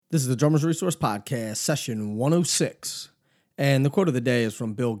This is the Drummers Resource Podcast, session 106. And the quote of the day is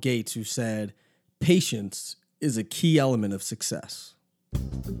from Bill Gates, who said, "Patience is a key element of success."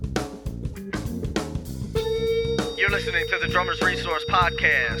 You're listening to the Drummers Resource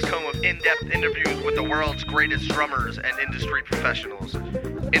Podcast, home of in-depth interviews with the world's greatest drummers and industry professionals.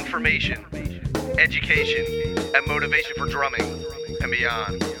 Information, education, and motivation for drumming and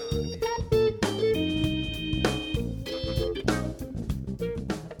beyond.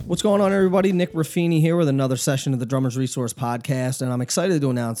 What's going on, everybody? Nick Ruffini here with another session of the Drummers Resource Podcast, and I'm excited to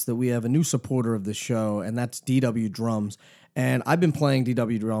announce that we have a new supporter of the show, and that's DW Drums. And I've been playing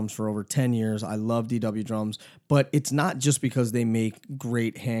DW Drums for over 10 years. I love DW Drums, but it's not just because they make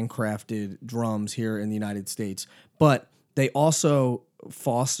great handcrafted drums here in the United States, but they also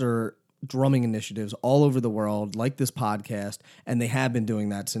foster drumming initiatives all over the world, like this podcast, and they have been doing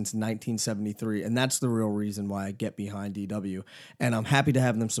that since 1973, and that's the real reason why I get behind DW, and I'm happy to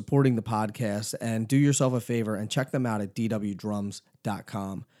have them supporting the podcast. And do yourself a favor and check them out at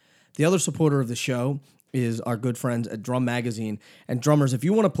dwdrums.com. The other supporter of the show is our good friends at Drum Magazine. And drummers, if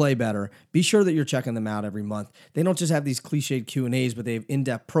you want to play better, be sure that you're checking them out every month. They don't just have these cliched Q&As, but they have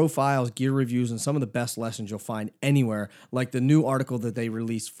in-depth profiles, gear reviews, and some of the best lessons you'll find anywhere, like the new article that they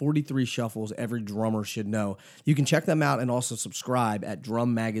released, 43 Shuffles Every Drummer Should Know. You can check them out and also subscribe at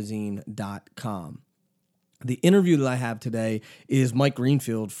drummagazine.com. The interview that I have today is Mike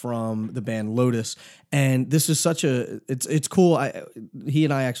Greenfield from the band Lotus, and this is it's cool. He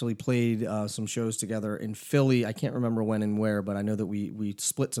and I actually played some shows together in Philly. I can't remember when and where, but I know that we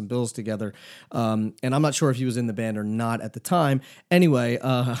split some bills together, and I'm not sure if he was in the band or not at the time. Anyway,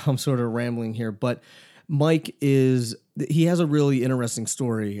 I'm sort of rambling here, but Mike he has a really interesting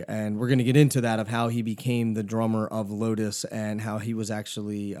story, and we're going to get into that, of how he became the drummer of Lotus and how he was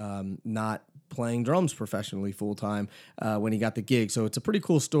actually not playing drums professionally full-time when he got the gig. So it's a pretty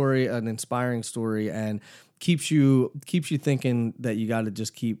cool story, an inspiring story, and keeps you thinking that you got to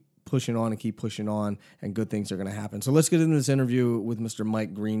just keep pushing on, and good things are going to happen. So let's get into this interview with Mr.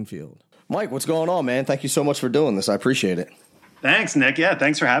 Mike Greenfield. Mike, what's going on, man? Thank you so much for doing this. I appreciate it. Thanks, Nick. Yeah,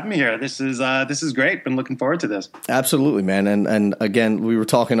 thanks for having me here. This is great. Been looking forward to this. Absolutely, man. And again, we were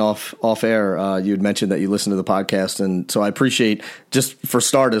talking off air. You had mentioned that you listen to the podcast, and so I appreciate, just for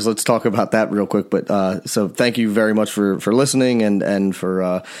starters, let's talk about that real quick. But so thank you very much for listening and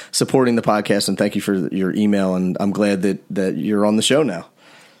for supporting the podcast, and thank you for your email. And I'm glad that you're on the show now.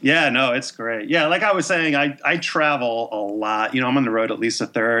 Yeah, no, it's great. Yeah, like I was saying, I travel a lot. I'm on the road at least a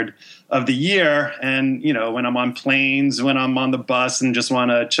third of the year. And, when I'm on planes, when I'm on the bus and just want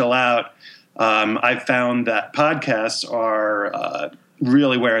to chill out, I've found that podcasts are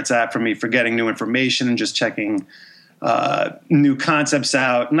really where it's at for me, for getting new information and just checking new concepts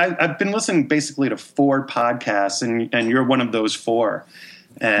out. And I've been listening basically to 4 podcasts, and you're one of those 4.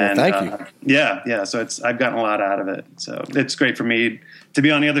 And well, thank you. Yeah. So I've gotten a lot out of it. So it's great for me to be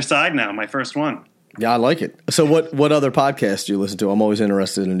on the other side now, my first one. Yeah, I like it. So what other podcasts do you listen to? I'm always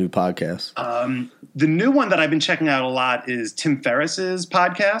interested in new podcasts. The new one that I've been checking out a lot is Tim Ferriss's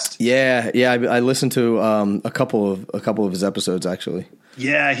podcast. Yeah. I listened to a couple of his episodes, actually.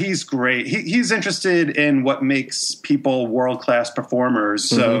 Yeah, he's great. He's interested in what makes people world-class performers.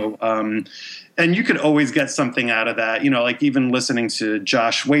 So, and you could always get something out of that. Like even listening to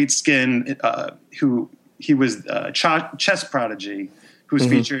Josh Waitzkin, who he was a chess prodigy, who was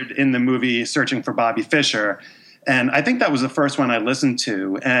featured in the movie Searching for Bobby Fischer. And I think that was the first one I listened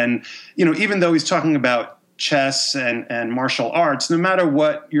to. And, even though he's talking about chess and martial arts, no matter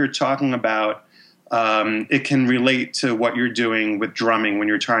what you're talking about, it can relate to what you're doing with drumming when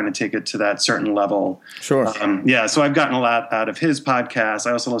you're trying to take it to that certain level. Sure. So I've gotten a lot out of his podcast.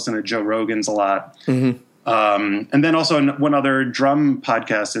 I also listen to Joe Rogan's a lot. And then also one other drum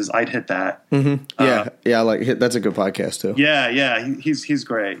podcast is I'd Hit That. I like it. That's a good podcast too. Yeah. He's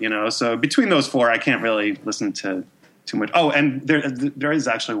great. So between those 4, I can't really listen to too much. Oh, and there is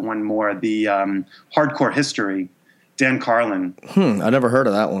actually one more, the Hardcore History, Dan Carlin. I never heard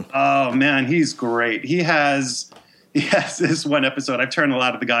of that one. Oh man, he's great. He has this one episode. I've turned a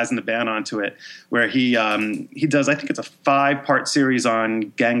lot of the guys in the band onto it, where he does, I think it's a 5-part series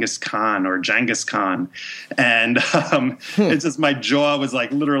on Genghis Khan, and it's just, my jaw was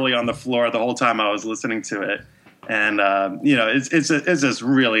like literally on the floor the whole time I was listening to it. And it's just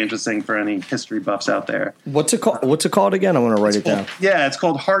really interesting for any history buffs out there. What's it called again? I want to write it down. Yeah, it's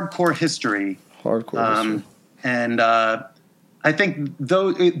called Hardcore History. History. And I think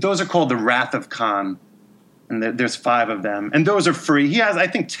those are called The Wrath of Khan. And there's 5 of them, and those are free. He has, I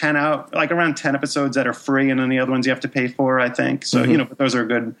think, 10 around 10 episodes that are free, and then the other ones you have to pay for, I think. So but those are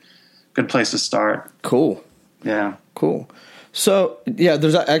a good place to start. Cool. Yeah. Cool. So yeah,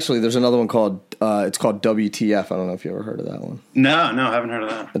 there's another one called it's called WTF. I don't know if you ever heard of that one. No, I haven't heard of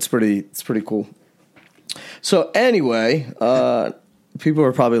that. It's pretty cool. So anyway, people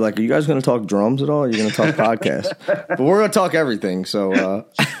are probably like, "Are you guys going to talk drums at all? Or are you going to talk podcast?" But we're going to talk everything. So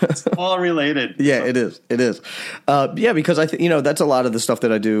it's all related. Yeah, it is. It is. Yeah, because I think that's a lot of the stuff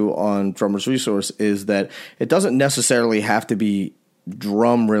that I do on Drummers Resource is that it doesn't necessarily have to be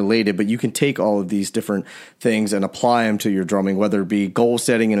drum related, but you can take all of these different things and apply them to your drumming, whether it be goal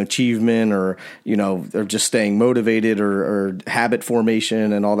setting and achievement or or just staying motivated or habit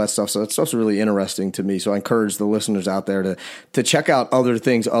formation and all that stuff. So that stuff's really interesting to me. So I encourage the listeners out there to check out other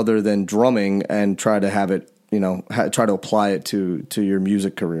things other than drumming and try to have it, try to apply it to your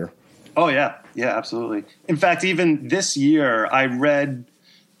music career. Oh yeah, absolutely. In fact, even this year I read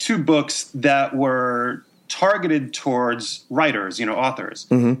 2 books that were targeted towards writers, authors.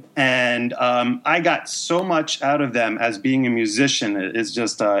 Mm-hmm. And I got so much out of them as being a musician. It's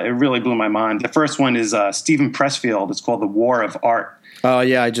just, it really blew my mind. The first one is Stephen Pressfield. It's called The War of Art. Oh,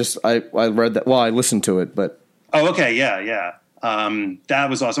 yeah. I read that. Well, I listened to it, but. Oh, okay. Yeah. That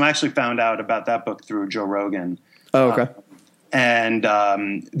was awesome. I actually found out about that book through Joe Rogan. Oh, okay. And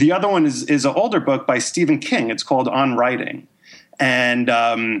the other one is an older book by Stephen King. It's called On Writing.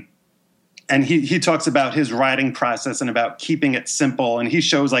 And he talks about his writing process and about keeping it simple. And he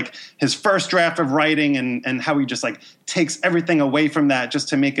shows like his first draft of writing and how he just like takes everything away from that just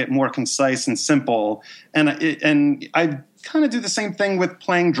to make it more concise and simple. And I kind of do the same thing with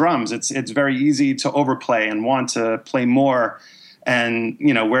playing drums. It's very easy to overplay and want to play more. And,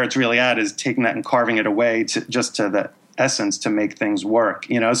 where it's really at is taking that and carving it away to the essence to make things work,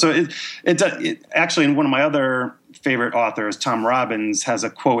 So it actually, in one of my other favorite authors, Tom Robbins, has a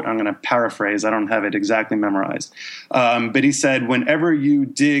quote. I'm going to paraphrase. I don't have it exactly memorized. But he said, whenever you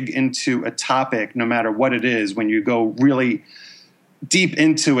dig into a topic, no matter what it is, when you go really deep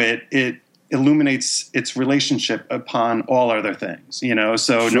into it, it illuminates its relationship upon all other things,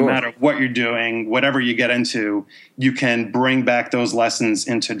 So Sure. No matter what you're doing, whatever you get into, you can bring back those lessons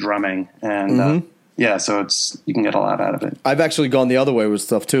into drumming. And, mm-hmm. Yeah, so you can get a lot out of it. I've actually gone the other way with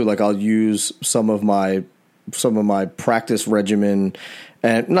stuff too. Like I'll use some of my practice regimen,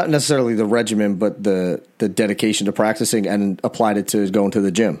 and not necessarily the regimen, but the dedication to practicing, and applied it to going to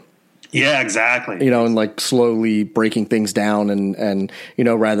the gym. Yeah, exactly. And like slowly breaking things down and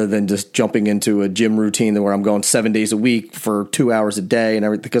rather than just jumping into a gym routine where I'm going 7 days a week for 2 hours a day and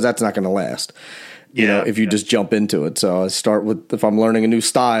everything, because that's not going to last. If you just jump into it. So I start with, if I'm learning a new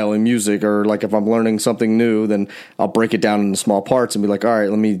style in music, or like if I'm learning something new, then I'll break it down into small parts and be like, all right,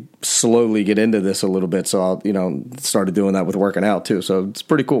 let me slowly get into this a little bit. So I'll, started doing that with working out too. So it's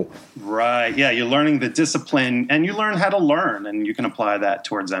pretty cool. Right. Yeah. You're learning the discipline and you learn how to learn, and you can apply that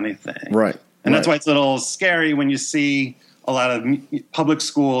towards anything. Right. And that's why it's a little scary when you see a lot of public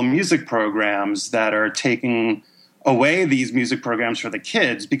school music programs that are taking away these music programs for the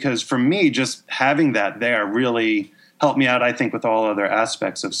kids, because for me, just having that there really helped me out, I think, with all other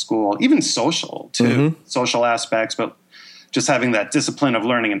aspects of school, even social too, mm-hmm. social aspects, but just having that discipline of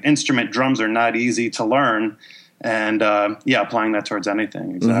learning an instrument. Drums are not easy to learn, and applying that towards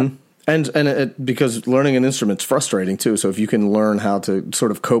anything. Exactly. Mm-hmm. And because learning an instrument's frustrating too. So if you can learn how to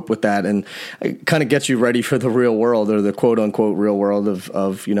sort of cope with that, and it kind of gets you ready for the real world, or the quote unquote real world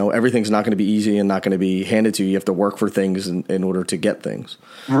of everything's not going to be easy and not going to be handed to you. You have to work for things in order to get things.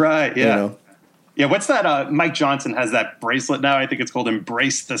 Right. Yeah. Yeah. What's that? Mike Johnson has that bracelet now. I think it's called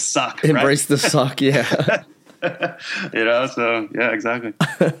Embrace the Suck. Embrace the Suck. Yeah. So yeah, exactly.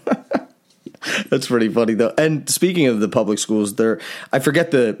 That's pretty funny though. And speaking of the public schools, I forget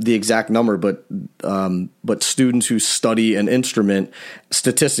the exact number, but students who study an instrument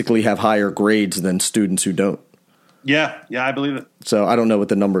statistically have higher grades than students who don't. Yeah, I believe it. So I don't know what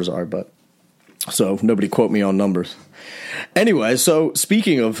the numbers are, but so nobody quote me on numbers. Anyway, so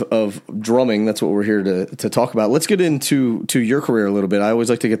speaking of drumming, that's what we're here to talk about. Let's get into your career a little bit. I always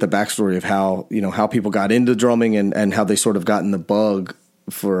like to get the backstory of how people got into drumming and how they sort of got in the bug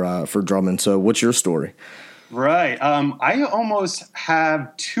for drumming. So what's your story? Right. I almost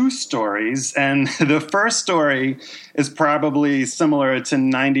have 2 stories, and the first story is probably similar to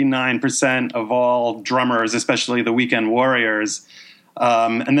 99% of all drummers, especially the weekend warriors.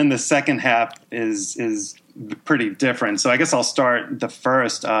 And then the second half is pretty different. So I guess I'll start the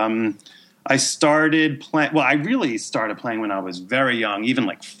first. I started playing. Well, I really started playing when I was very young, even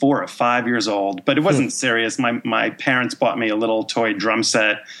like 4 or 5 years old. But it wasn't serious. My parents bought me a little toy drum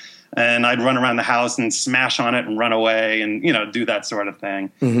set, and I'd run around the house and smash on it and run away and do that sort of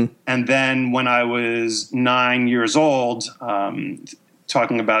thing. Mm-hmm. And then when I was 9 years old,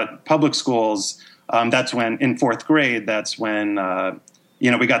 talking about public schools, That's when, in fourth grade, that's when,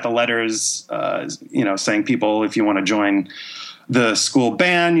 we got the letters, saying, people, if you want to join the school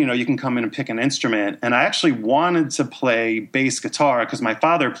band, you can come in and pick an instrument. And I actually wanted to play bass guitar because my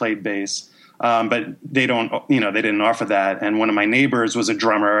father played bass. But they didn't offer that. And one of my neighbors was a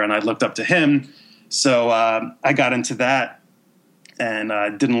drummer, and I looked up to him. So I got into that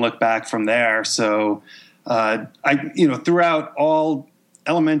and didn't look back from there. So throughout all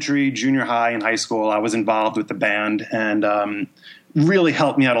elementary, junior high, and high school, I was involved with the band, and really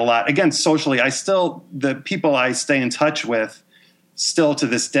helped me out a lot. Again, socially, the people I stay in touch with still to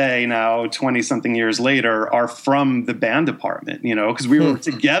this day, now 20-something years later, are from the band department, because we were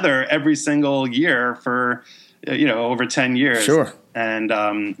together every single year for, over 10 years. Sure. And,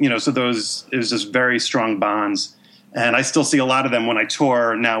 so it was just very strong bonds. And I still see a lot of them when I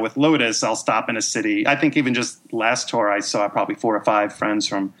tour now with Lotus. I'll stop in a city. I think even just last tour, I saw probably 4 or 5 friends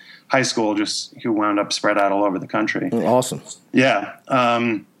from high school who wound up spread out all over the country. Awesome. Yeah.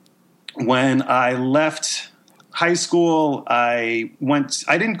 When I left high school, I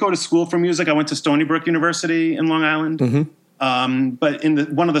didn't go to school for music. I went to Stony Brook University in Long Island. Mm-hmm. But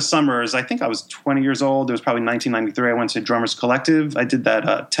in one of the summers, I think I was 20 years old. It was probably 1993. I went to Drummers Collective. I did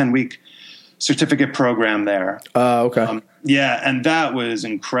that 10-week certificate program there. Okay. And that was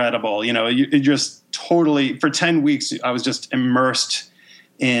incredible. It just totally, for 10 weeks, I was just immersed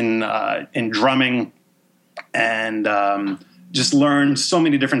in drumming and just learned so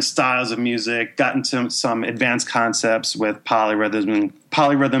many different styles of music, got into some advanced concepts with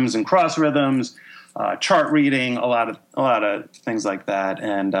polyrhythms and cross rhythms, chart reading, a lot of things like that.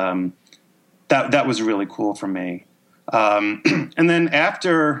 And that was really cool for me. And then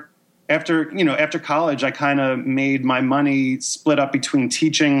after college, I kind of made my money split up between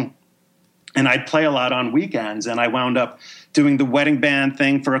teaching, and I'd play a lot on weekends, and I wound up doing the wedding band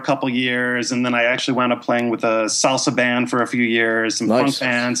thing for a couple years, and then I actually wound up playing with a salsa band for a few years, some nice.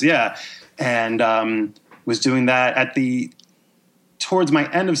 Funk bands, yeah, and was doing that towards my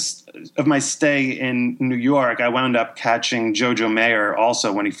end of my stay in New York. I wound up catching Jojo Mayer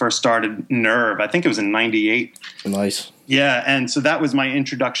also when he first started Nerve. I think it was in '98. Nice. Yeah, and so that was my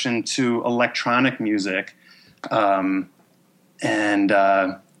introduction to electronic music,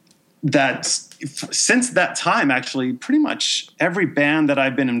 since that time, actually, pretty much every band that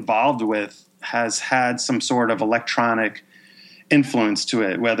I've been involved with has had some sort of electronic influence to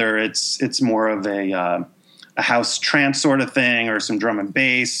it, whether it's more of a house trance sort of thing or some drum and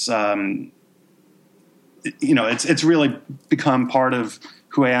bass. It's really become part of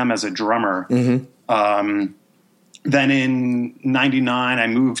who I am as a drummer. Mm-hmm. Then in '99, I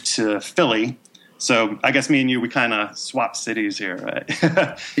moved to Philly. So I guess me and you, we kind of swapped cities here,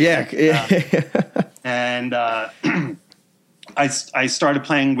 right? Yeah. And I started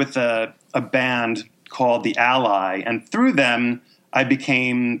playing with a band called The Ally. And through them, I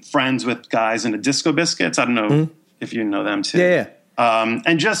became friends with guys in the Disco Biscuits. I don't know if you know them too. Yeah.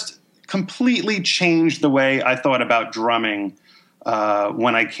 And just completely changed the way I thought about drumming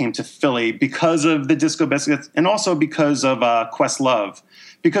when I came to Philly because of the Disco Biscuits and also because of Questlove.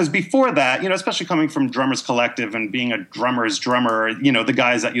 Because before that, especially coming from Drummers Collective and being a drummer's drummer, the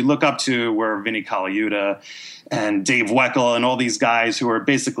guys that you look up to were Vinnie Colaiuta and Dave Weckl and all these guys who are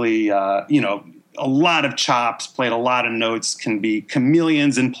basically, a lot of chops, played a lot of notes, can be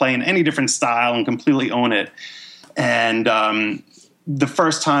chameleons and play in any different style and completely own it. And the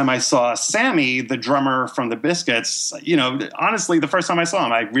first time I saw Sammy, the drummer from the Biscuits, honestly, the first time I saw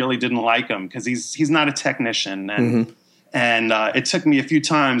him, I really didn't like him because he's not a technician. And And it took me a few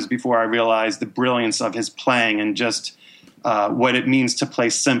times before I realized the brilliance of his playing and just what it means to play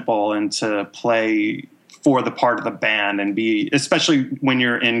simple and to play for the part of the band and be, especially when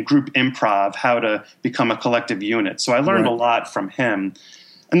you're in group improv, how to become a collective unit. So I learned a lot from him.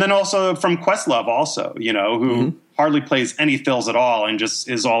 And then also from Questlove also, who hardly plays any fills at all and just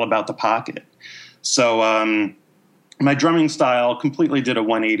is all about the pocket. So my drumming style completely did a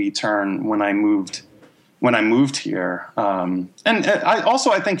 180 turn when I moved here. And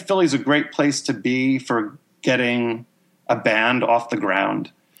I think Philly's a great place to be for getting a band off the ground.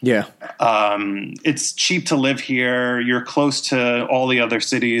 Yeah. It's cheap to live here. You're close to all the other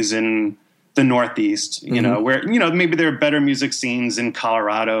cities in the Northeast, where, maybe there are better music scenes in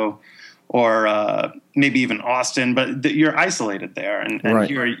Colorado or maybe even Austin, but you're isolated there. And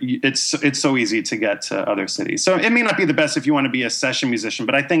here it's so easy to get to other cities. So it may not be the best if you want to be a session musician,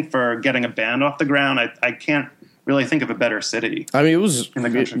 but I think for getting a band off the ground, I can't really think of a better city. I mean, it was, in the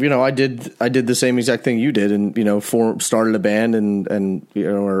country. I did the same exact thing you did and, started a band and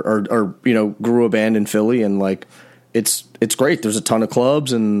grew a band in Philly and it's great. There's a ton of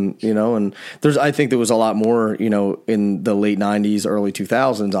clubs, and I think there was a lot more, in the late 90s, early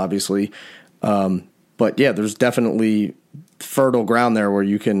 2000s, obviously. But yeah, there's definitely fertile ground there where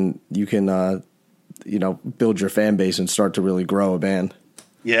you can build your fan base and start to really grow a band.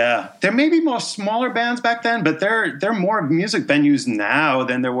 Yeah, there may be more smaller bands back then, but there are more music venues now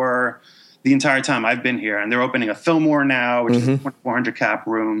than there were the entire time I've been here. And they're opening a Fillmore now, which is a 400 cap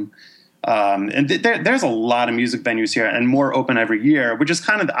room. And there's a lot of music venues here, and more open every year, which is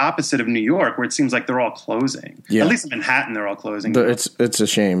kind of the opposite of New York, where it seems like they're all closing. Yeah. At least in Manhattan, they're all closing. It's a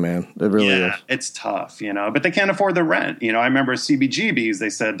shame, man. It really is. It's tough, but they can't afford the rent. I remember CBGBs, they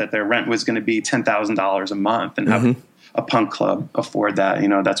said that their rent was going to be $10,000 a month, and how a punk club afford that?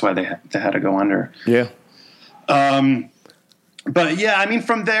 That's why they had to go under. Yeah. But yeah,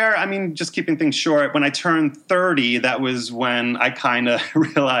 from there, just keeping things short, when I turned 30, that was when I kind of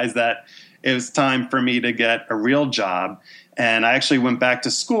realized that it was time for me to get a real job. And I actually went back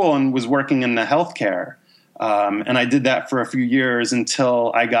to school and was working in the healthcare. And I did that for a few years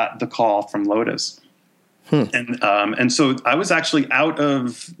until I got the call from Lotus. And so I was actually out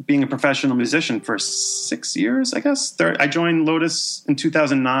of being a professional musician for 6 years, I guess. I joined Lotus in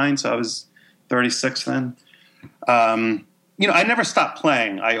 2009, so I was 36 then. I never stopped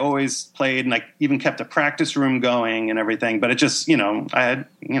playing. I always played, and I even kept a practice room going and everything. But it just, I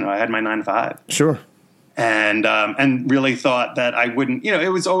had my 9 to 5. Sure. And really thought that I wouldn't. It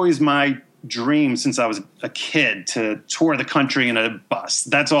was always my dream since I was a kid to tour the country in a bus.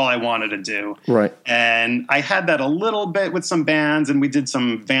 That's all I wanted to do. Right. And I had that a little bit with some bands, and we did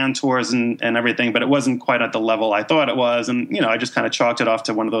some van tours and everything, but it wasn't quite at the level I thought it was. And, I just kind of chalked it off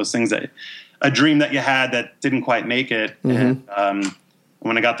to one of those things that a dream that you had that didn't quite make it. And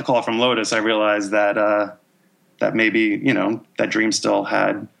when I got the call from Lotus, I realized that maybe, that dream still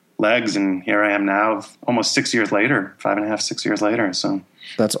had legs. And here I am now, almost 6 years later, 5.5, 6 years later. So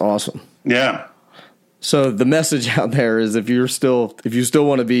that's awesome. Yeah. So the message out there is if you still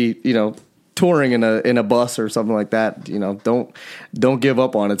want to be, touring in a bus or something like that, don't give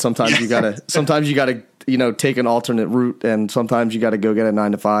up on it. Sometimes you gotta take an alternate route, and sometimes you got to go get a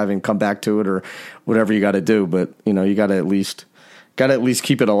 9 to 5 and come back to it, or whatever you got to do. But you got to at least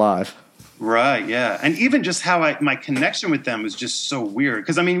keep it alive. Right. Yeah. And even just how my connection with them was just so weird.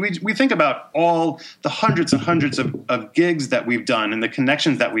 Cause we think about all the hundreds and hundreds of gigs that we've done and the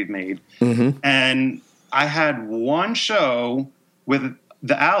connections that we've made. And I had one show with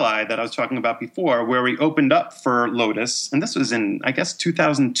the Ally that I was talking about before, where we opened up for Lotus, and this was in, I guess,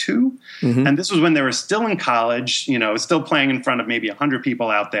 2002. And this was when they were still in college, still playing in front of maybe 100 people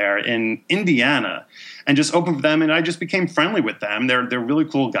out there in Indiana, and just opened for them. And I just became friendly with them. They're really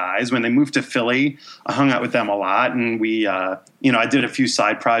cool guys. When they moved to Philly, I hung out with them a lot, and we, I did a few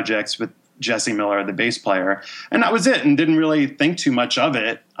side projects with Jesse Miller, the bass player, and that was it. And didn't really think too much of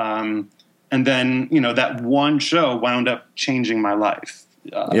it. And then, that one show wound up changing my life.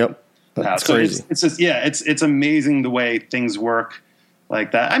 Yep. That's crazy. It's just, it's amazing the way things work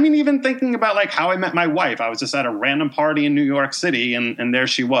like that. Even thinking about like how I met my wife, I was just at a random party in New York City, and there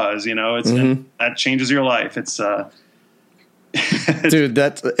she was, that changes your life. It's,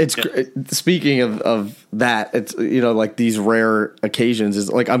 dude, speaking of that, it's, like these rare occasions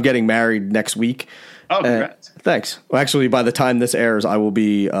is like, I'm getting married next week. Oh, congrats. Thanks. Well, actually, by the time this airs, I will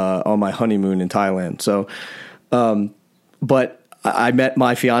be, on my honeymoon in Thailand. So, but I met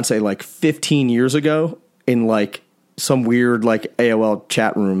my fiance like 15 years ago in like some weird like AOL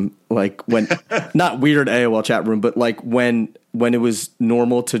chat room, like when not weird AOL chat room, but like when it was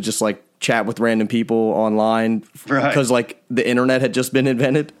normal to just like chat with random people online, because like the internet had just been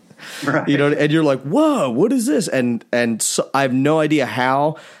invented, right. And you're like, whoa, what is this? And so I have no idea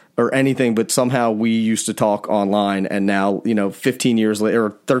how or anything, but somehow we used to talk online, and now 15 years later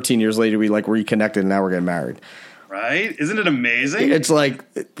or 13 years later we like reconnected, and now we're getting married. Right? Isn't it amazing? It's like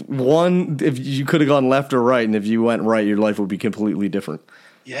if you could have gone left or right, and if you went right, your life would be completely different.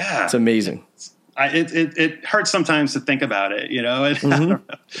 Yeah. It's amazing. It hurts sometimes to think about it,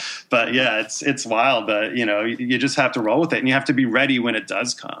 but yeah, it's wild, but you just have to roll with it, and you have to be ready when it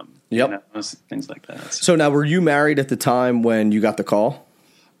does come. Yep. Things like that. So now, were you married at the time when you got the call?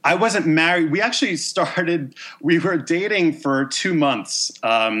 I wasn't married. We actually we were dating for 2 months.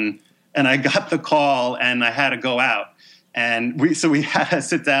 And I got the call, and I had to go out, and we had to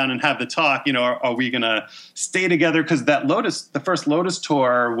sit down and have the talk. Are we going to stay together? Because the first Lotus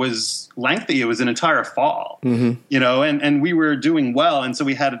tour was lengthy. It was an entire fall, and we were doing well. And so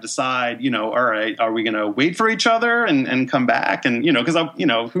we had to decide, all right, are we going to wait for each other and come back? And, because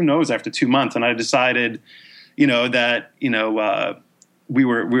who knows after 2 months? And I decided, that, we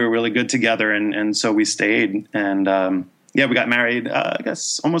were really good together, and so we stayed, and we got married. I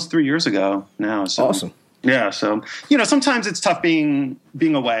guess almost 3 years ago now. So. Awesome. Yeah, so sometimes it's tough being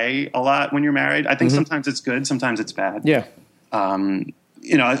away a lot when you're married. I think sometimes it's good, sometimes it's bad. Yeah.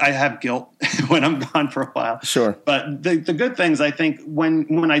 I have guilt when I'm gone for a while. Sure. But the good things, I think,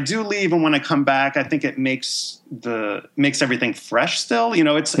 when I do leave and when I come back, I think it makes everything fresh still.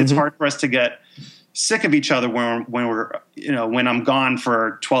 It's hard for us to get sick of each other when I'm gone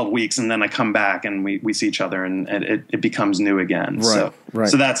for 12 weeks and then I come back and we see each other and it becomes new again. Right.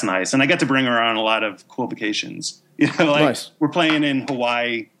 So that's nice. And I get to bring her on a lot of cool vacations. Nice. We're playing in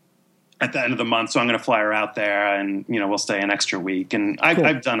Hawaii at the end of the month, so I'm going to fly her out there and, we'll stay an extra week. And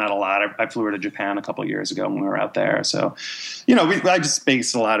I've done that a lot. I flew her to Japan a couple of years ago when we were out there. So, I just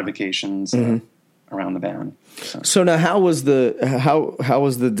base a lot of vacations around the band. So now, how was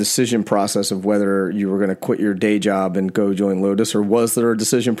the decision process of whether you were going to quit your day job and go join Lotus, or was there a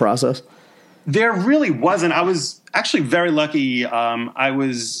decision process? There really wasn't. I was actually very lucky. I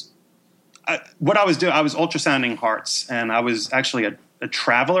was ultrasounding hearts, and I was actually a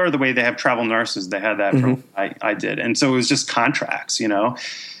traveler. The way they have travel nurses, they had that. I did, and so it was just contracts,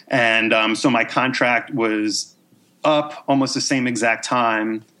 and so my contract was up almost the same exact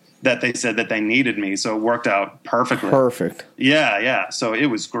time that they said that they needed me. So it worked out perfectly. Perfect. Yeah. So it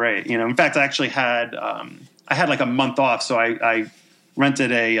was great. In fact, I actually had, I had like a month off. So I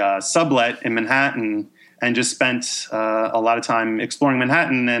rented a sublet in Manhattan and just spent a lot of time exploring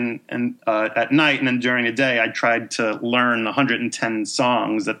Manhattan and at night. And then during the day, I tried to learn 110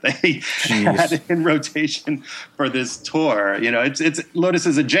 songs that they had in rotation for this tour. It's Lotus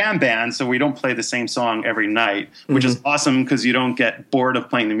is a jam band, so we don't play the same song every night, which is awesome because you don't get bored of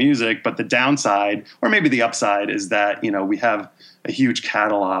playing the music. But the downside, or maybe the upside, is that, we have a huge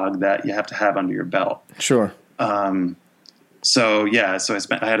catalog that you have to have under your belt. Sure. So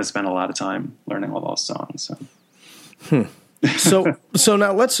I had to spend a lot of time learning all those songs. So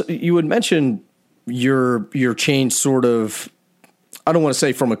now you would mention your change sort of, I don't want to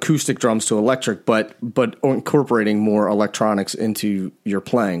say from acoustic drums to electric, but incorporating more electronics into your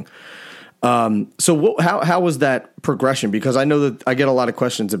playing. So how was that progression? Because I know that I get a lot of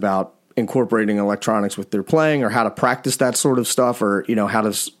questions about incorporating electronics with their playing, or how to practice that sort of stuff, or how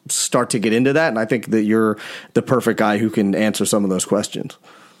to start to get into that. And I think that you're the perfect guy who can answer some of those questions.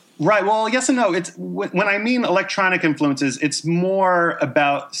 Right. Well, yes and no. It's when I mean electronic influences, it's more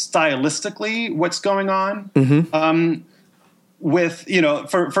about stylistically what's going on. With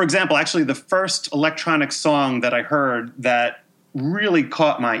for example, actually the first electronic song that I heard that really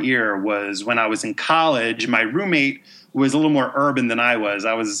caught my ear was when I was in college. My roommate was a little more urban than I was.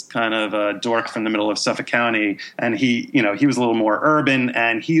 I was kind of a dork from the middle of Suffolk County, and he was a little more urban,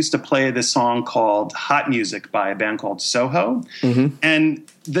 and he used to play this song called Hot Music by a band called Soho. And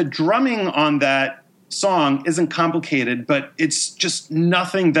the drumming on that song isn't complicated, but it's just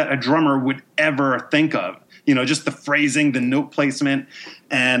nothing that a drummer would ever think of. Just the phrasing, the note placement.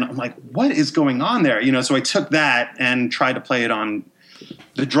 And I'm like, what is going on there? So I took that and tried to play it on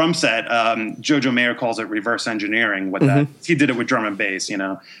the drum set. Jojo Mayer calls it reverse engineering. That he did it with drum and bass,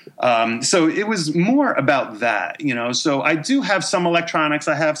 So it was more about that, So I do have some electronics.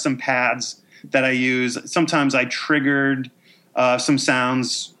 I have some pads that I use. Sometimes I triggered some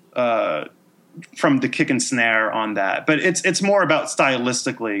sounds from the kick and snare on that. But it's more about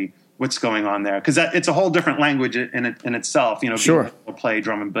stylistically what's going on there, because it's a whole different language in itself. Sure. Being able to play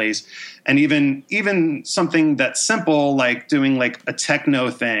drum and bass, and even something that's simple like doing like a techno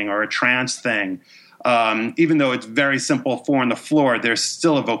thing or a trance thing. Even though it's very simple 4 on the floor, there's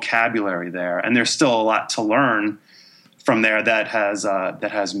still a vocabulary there, and there's still a lot to learn from there that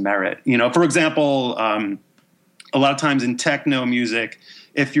has merit. For example, a lot of times in techno music,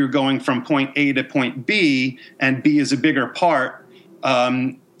 if you're going from point A to point B, and B is a bigger part.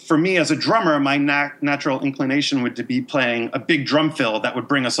 For me as a drummer, my natural inclination would to be playing a big drum fill that would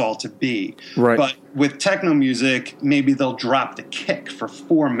bring us all to B. Right. But with techno music, maybe they'll drop the kick for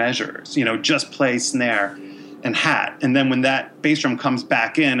 4 measures, just play snare and hat. And then when that bass drum comes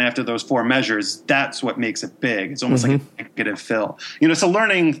back in after those 4 measures, that's what makes it big. It's almost like a negative fill. So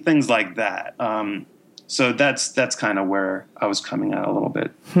learning things like that. So that's kind of where I was coming at a little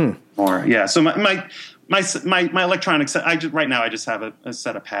bit more. Yeah. So my electronics, right now I just have a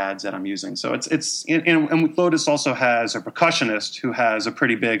set of pads that I'm using. So and Lotus also has a percussionist who has a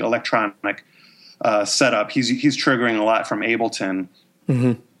pretty big electronic setup. He's triggering a lot from Ableton,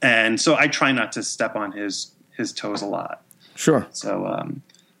 and so I try not to step on his toes a lot. Sure. So,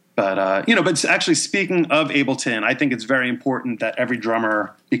 but actually speaking of Ableton, I think it's very important that every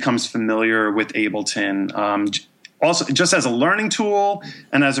drummer becomes familiar with Ableton. also just as a learning tool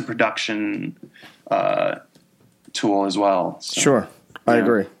and as a production tool as well. So, sure, I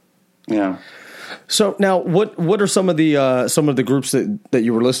agree. Yeah. So now, what are some of the groups that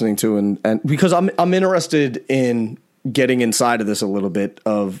you were listening to, and because I'm interested in getting inside of this a little bit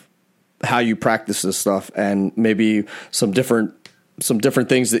of how you practice this stuff, and maybe some different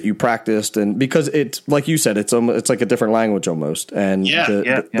things that you practiced, and because it's like you said, it's like a different language almost, and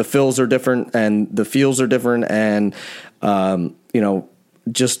the fills are different, and the feels are different, and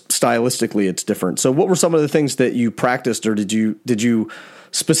just stylistically it's different. So what were some of the things that you practiced, or did you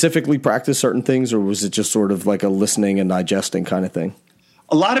specifically practice certain things, or was it just sort of like a listening and digesting kind of thing?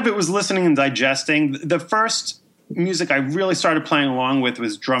 A lot of it was listening and digesting. The first music I really started playing along with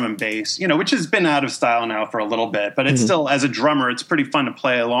was drum and bass, which has been out of style now for a little bit, but it's still, as a drummer, it's pretty fun to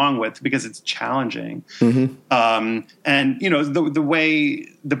play along with because it's challenging. And the way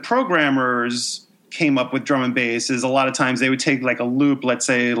the programmers came up with drum and bass is a lot of times they would take like a loop, let's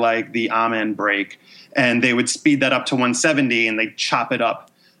say like the Amen break, and they would speed that up to 170 and they'd chop it up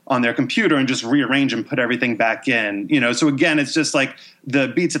on their computer and just rearrange and put everything back in. So again, it's just like the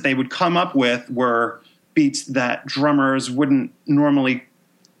beats that they would come up with were beats that drummers wouldn't normally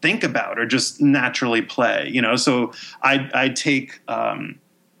think about or just naturally play. So I'd take a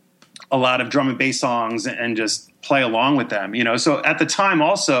lot of drum and bass songs and just play along with them. So at the time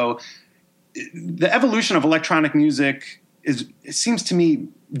also, the evolution of electronic music it seems to me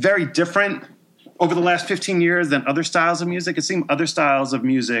very different over the last 15 years than other styles of music. It seems other styles of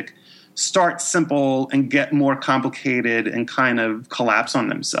music start simple and get more complicated and kind of collapse on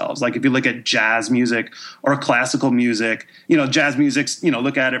themselves. Like if you look at jazz music or classical music, jazz music's,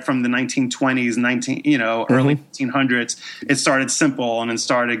 look at it from the 1920s, early 1800s. It started simple and then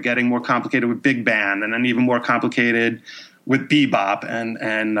started getting more complicated with big band, and then even more complicated with bebop, and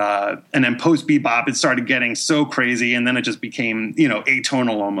then post bebop, it started getting so crazy, and then it just became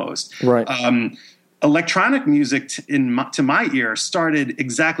atonal almost. Right. Electronic music, to my ear, started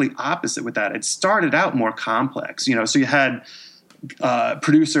exactly opposite with that. It started out more complex. So you had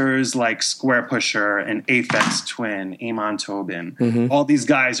producers like Squarepusher and Aphex Twin, Amon Tobin, all these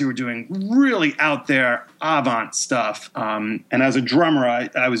guys who were doing really out there avant stuff. And as a drummer,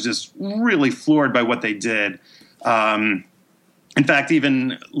 I was just really floored by what they did. In fact,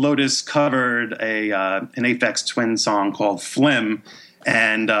 even Lotus covered an Aphex Twin song called Flim.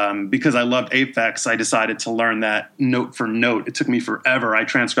 And because I loved Aphex, I decided to learn that note for note. It took me forever. I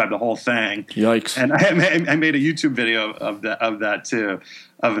transcribed the whole thing. Yikes. And I made a YouTube video of that too,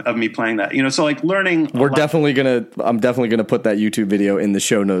 of me playing that. So like learning. I'm definitely gonna put that YouTube video in the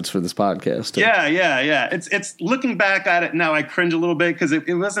show notes for this podcast too. Yeah. It's looking back at it now, I cringe a little bit because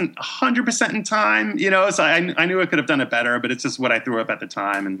it wasn't 100% in time, so I knew I could have done it better, but it's just what I threw up at the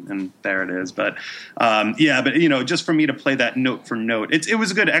time, and there it is. But just for me to play that note for note, it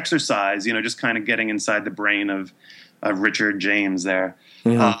was a good exercise, just kind of getting inside the brain of Richard James there.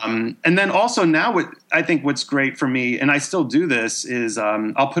 And then also now I think what's great for me, and I still do this, is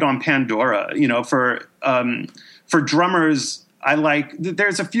I'll put on Pandora, for drummers.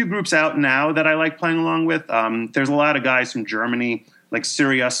 There's a few groups out now that I like playing along with. There's a lot of guys from Germany like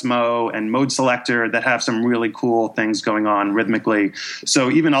Siriusmo and Mode Selector that have some really cool things going on rhythmically. So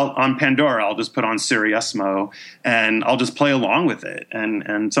even on Pandora, I'll just put on Siriusmo and I'll just play along with it,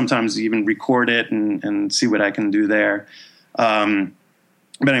 and sometimes even record it and see what I can do there.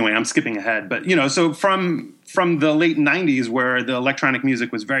 But anyway, I'm skipping ahead. But, so from the late 90s, where the electronic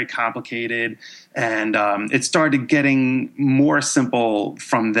music was very complicated, and it started getting more simple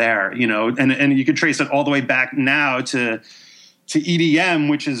from there, and you could trace it all the way back now to EDM,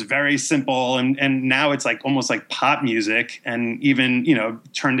 which is very simple. And now it's like almost like pop music, and even,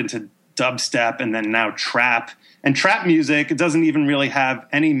 turned into dubstep, and then now trap. And trap music, it doesn't even really have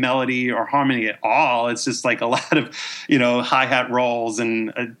any melody or harmony at all. It's just like a lot of, hi-hat rolls and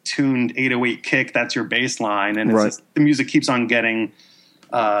a tuned 808 kick. That's your bass line. And it's just, the music keeps on getting,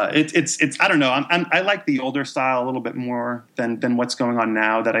 it's I don't know. I like the older style a little bit more than what's going on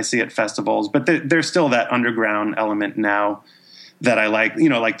now that I see at festivals. But there's still that underground element now that I like,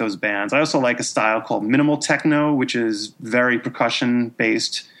 like those bands. I also like a style called minimal techno, which is very percussion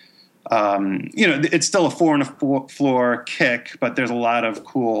based. It's still a 4-on-the-floor kick, but there's a lot of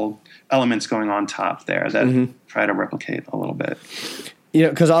cool elements going on top there that try to replicate a little bit.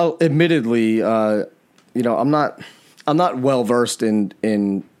 Because I'll admittedly, I'm not well versed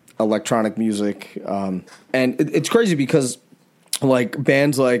in electronic music, and it's crazy because like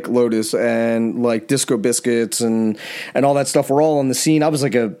bands like Lotus and like Disco Biscuits and all that stuff were all on the scene. I was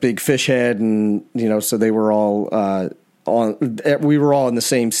like a big fish head, and so they were all we were all in the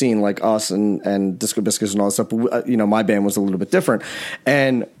same scene, like us and Disco Biscuits and all that stuff. But, my band was a little bit different,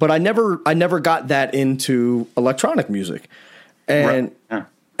 but I never got that into electronic music, and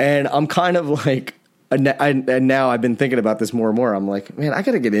I'm kind of like, and now I've been thinking about this more and more. I'm like, man, I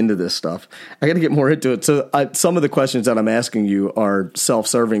got to get into this stuff. I got to get more into it. So some of the questions that I'm asking you are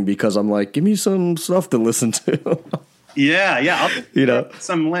self-serving because I'm like, give me some stuff to listen to. Yeah. I'll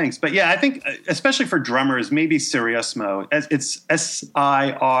some links. But yeah, I think especially for drummers, maybe Siriusmo. It's Siriusmo,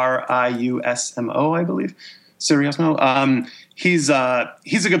 I believe. Siriusmo. He's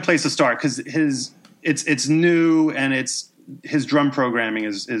a good place to start because it's new and his drum programming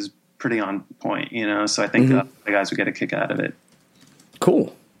is pretty on point, so I think the guys would get a kick out of it.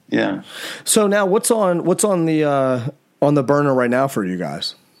 Cool. Yeah. So now what's on the burner right now for you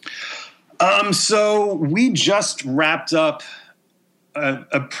guys? So we just wrapped up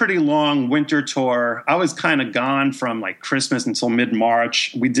a pretty long winter tour. I was kind of gone from like Christmas until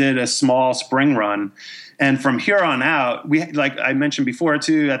mid-March. We did a small spring run. And from here on out, like I mentioned before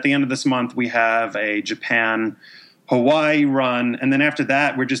too, at the end of this month, we have a Japan Hawaii run, and then after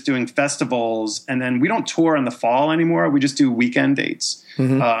that, we're just doing festivals, and then we don't tour in the fall anymore. We just do weekend dates.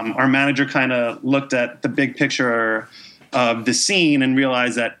 Our manager kind of looked at the big picture of the scene and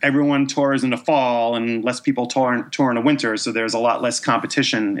realized that everyone tours in the fall and less people tour in the winter, so there's a lot less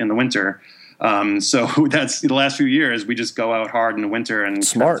competition in the winter. So that's the last few years. We just go out hard in the winter and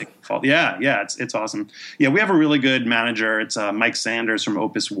smart. Yeah, it's awesome. Yeah, we have a really good manager. It's Mike Sanders from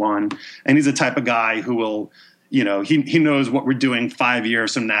Opus One, and he's the type of guy who will. He knows what we're doing 5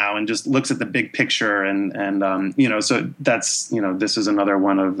 years from now and just looks at the big picture and so that's, this is another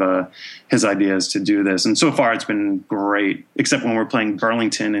one of his ideas to do this. And so far it's been great, except when we're playing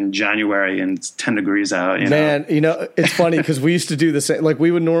Burlington in January and it's 10 degrees out. Man, it's funny because we used to do the same. Like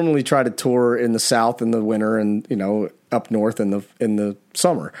we would normally try to tour in the South in the winter and, up north in the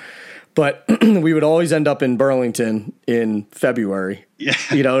summer. But we would always end up in Burlington in February,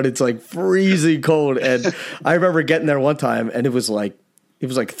 and it's like freezing cold. And I remember getting there one time and it was like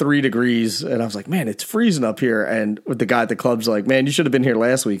 3 degrees. And I was like, man, it's freezing up here. And the guy at the club's like, man, you should have been here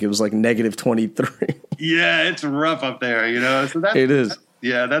last week. It was like negative 23. Yeah, it's rough up there, So it is.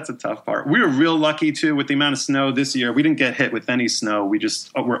 Yeah, that's a tough part. We were real lucky too with the amount of snow this year. We didn't get hit with any snow.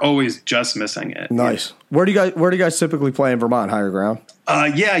 We're always just missing it. Nice. Where do you guys typically play in Vermont? Higher Ground?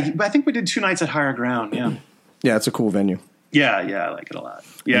 Yeah, I think we did 2 nights at Higher Ground. Yeah. Yeah, it's a cool venue. Yeah, I like it a lot.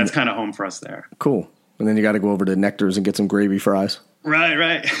 Yeah, it's kind of home for us there. Cool. And then you got to go over to Nectar's and get some gravy fries.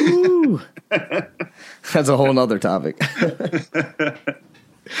 Right. Ooh. That's a whole nother topic.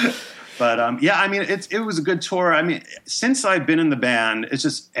 But it was a good tour. I mean, since I've been in the band, it's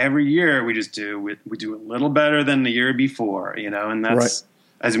just every year we do a little better than the year before, and that's right.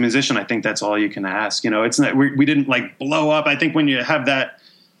 As a musician, I think that's all you can ask. It's not we didn't like blow up. I think when you have that,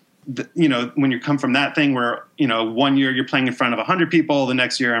 when you come from that thing where 1 year you're playing in front of 100 people, the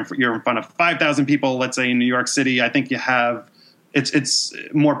next year you're in front of 5,000 people. Let's say in New York City, I think you have it's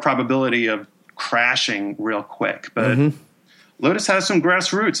more probability of crashing real quick, but. Lotus has some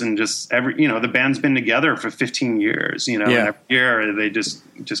grassroots and just the band's been together for 15 years, and every year they just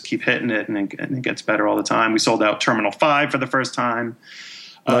keep hitting it and it gets better all the time. We sold out Terminal 5 for the first time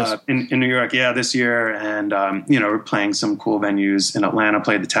in New York, this year. And, we're playing some cool venues in Atlanta,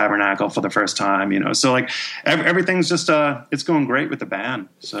 played the Tabernacle for the first time, so like everything's just, it's going great with the band.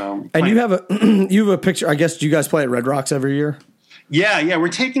 So, and you have a picture, I guess, do you guys play at Red Rocks every year? Yeah. We're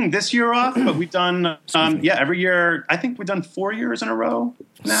taking this year off, but we've done, every year. I think we've done 4 years in a row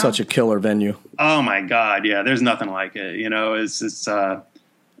now. Such a killer venue. Oh my God. Yeah. There's nothing like it. I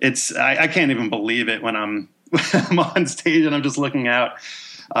can't even believe it when I'm on stage and I'm just looking out.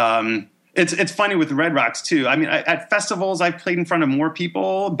 It's funny with Red Rocks too. I mean, at festivals, I've played in front of more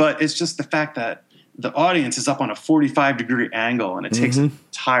people, but it's just the fact that the audience is up on a 45-degree angle and it takes an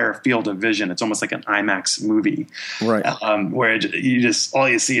entire field of vision. It's almost like an IMAX movie, right? Where all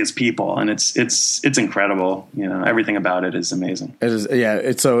you see is people, and it's incredible. Everything about it is amazing. It is, yeah.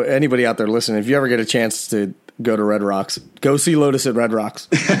 It's so anybody out there listening, if you ever get a chance to go to Red Rocks, go see Lotus at Red Rocks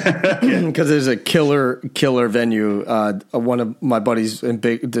because there's a killer venue. One of my buddies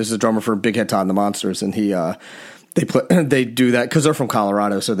there's a drummer for Big Head Todd and the Monsters, and they do that because they're from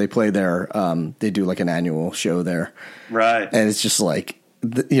Colorado, so they play there. They do like an annual show there, right? And it's just like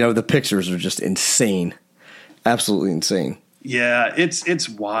the pictures are just insane, absolutely insane. Yeah, it's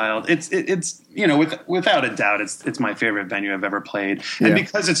wild. It's without a doubt, it's my favorite venue I've ever played. And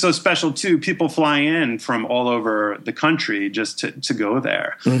because it's so special too, people fly in from all over the country just to go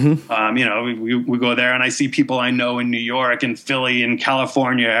there. Mm-hmm. We go there, and I see people I know in New York and Philly and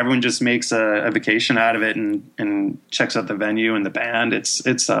California. Everyone just makes a vacation out of it and checks out the venue and the band.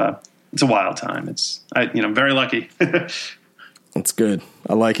 It's a wild time. I'm very lucky. That's good.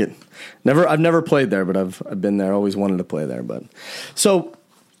 I like it. I've never played there, but I've been there. Always wanted to play there. But so,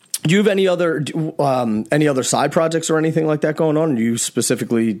 do you have any other side projects or anything like that going on? Are you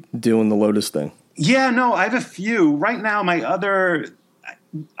specifically doing the Lotus thing? Yeah, no, I have a few right now.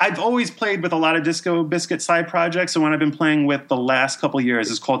 I've always played with a lot of Disco Biscuit side projects. So when I've been playing with the last couple of years,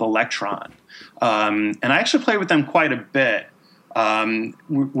 it's called Electron, and I actually play with them quite a bit.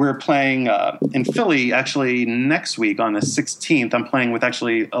 We're playing in Philly actually next week on the 16th. I'm playing with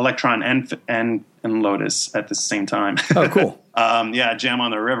actually Electron and Lotus at the same time. Oh, cool. Jam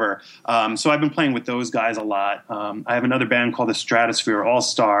on the River. So I've been playing with those guys a lot. I have another band called the Stratosphere All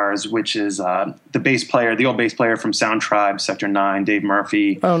Stars, which is the old bass player from Sound Tribe, Sector 9, Dave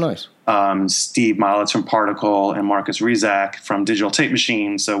Murphy. Oh, nice. Steve Molitz from Particle and Marcus Rizak from Digital Tape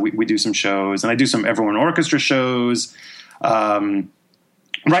Machine. So we do some shows, and I do some Everyone Orchestra shows.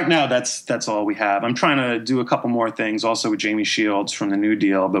 Right now, that's all we have. I'm trying to do a couple more things also with Jamie Shields from the New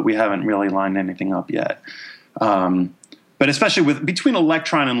Deal, but we haven't really lined anything up yet. But especially between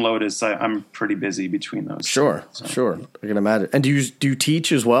Electron and Lotus, I'm pretty busy between those. Sure. I can imagine. And do you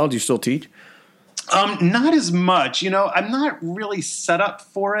teach as well? Do you still teach? Not as much. I'm not really set up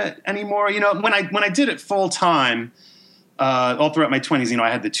for it anymore. When I did it full time, all throughout my 20s, I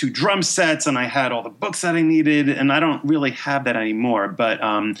had the 2 drum sets and I had all the books that I needed, and I don't really have that anymore. But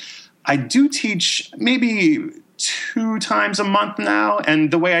I do teach maybe 2 times a month now,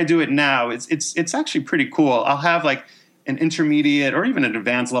 and the way I do it now, it's actually pretty cool. I'll have like an intermediate or even an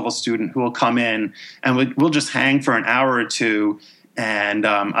advanced level student who will come in, and we'll just hang for an hour or two, and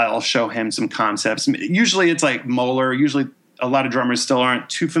I'll show him some concepts. Usually it's like Moeller. Usually a lot of drummers still aren't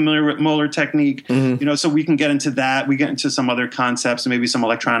too familiar with Moeller technique, so we can get into that. We get into some other concepts, maybe some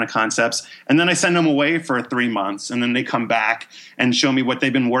electronic concepts, and then I send them away for 3 months, and then they come back and show me what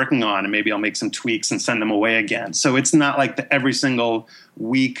they've been working on, and maybe I'll make some tweaks and send them away again. So it's not like the every single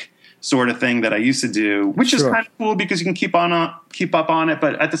week sort of thing that I used to do, which is kind of cool because you can keep up on it.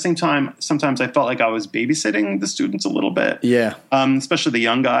 But at the same time, sometimes I felt like I was babysitting the students a little bit. Yeah. Especially the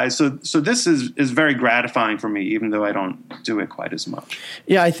young guys. So this is very gratifying for me, even though I don't do it quite as much.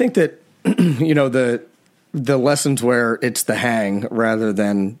 Yeah, I think that, the lessons where it's the hang rather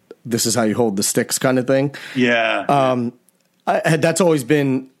than this is how you hold the sticks kind of thing. Yeah. That's always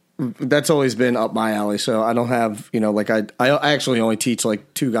been up my alley. So I don't have, I actually only teach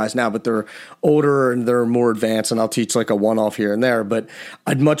like 2 guys now, but they're older and they're more advanced, and I'll teach like a one-off here and there, but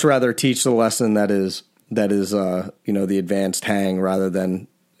I'd much rather teach the lesson that is, the advanced hang rather than,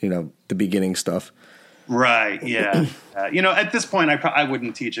 the beginning stuff. Right. Yeah. At this point I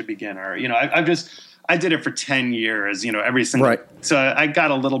wouldn't teach a beginner. I did it for 10 years, every single. Right. So I got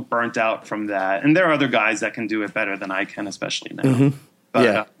a little burnt out from that. And there are other guys that can do it better than I can, especially now. Mm-hmm.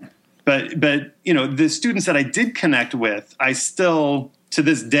 But the students that I did connect with, I still, to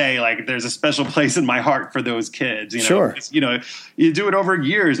this day, like there's a special place in my heart for those kids. Sure. You do it over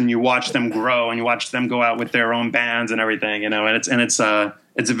years and you watch them grow and you watch them go out with their own bands and everything, and it's a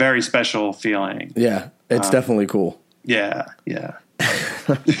very special feeling. Yeah. It's definitely cool. Yeah. Yeah.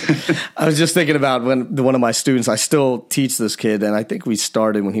 I was just thinking about when one of my students, I still teach this kid, and I think we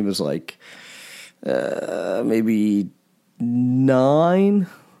started when he was like, maybe 9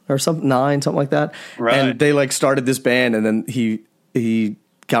 or something like that. Right. And they like started this band, and then he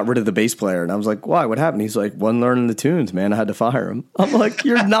got rid of the bass player, and I was like, why? What happened? He's like, wasn't learning the tunes, man. I had to fire him. I'm like,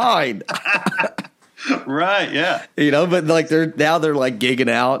 you're 9. Right. Yeah. But like they're like gigging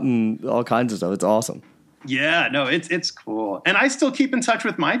out and all kinds of stuff. It's awesome. Yeah, no, it's cool. And I still keep in touch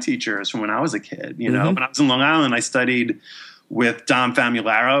with my teachers from when I was a kid. When I was in Long Island, I studied with Dom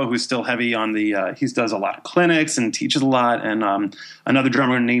Famularo, who's still heavy on the he does a lot of clinics and teaches a lot, and another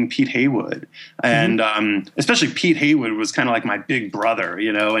drummer named Pete Haywood. And especially Pete Haywood was kind of like my big brother,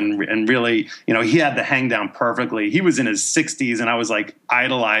 and really, he had the hang down perfectly. He was in his 60s, and I was like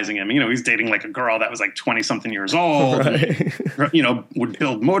idolizing him. He's dating like a girl that was like 20-something years old, right. And, would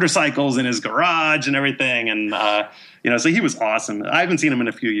build motorcycles in his garage and everything. And, so he was awesome. I haven't seen him in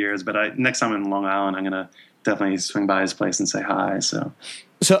a few years, but next time I'm in Long Island, I'm going to definitely swing by his place and say hi. So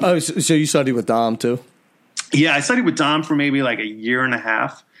you studied with Dom too? Yeah, I studied with Dom for maybe like a year and a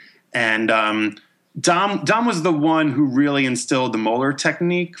half. And Dom was the one who really instilled the Moeller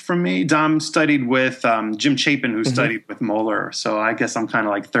technique for me. Dom studied with Jim Chapin, who studied with Moeller. So I guess I'm kind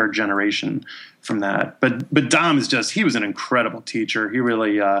of like third generation from that. But Dom he was an incredible teacher. He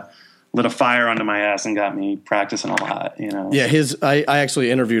really lit a fire under my ass and got me practicing a lot, you know. Yeah, I actually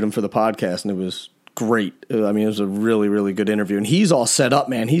interviewed him for the podcast, and it was great. I mean, it was a really, really good interview. And he's all set up,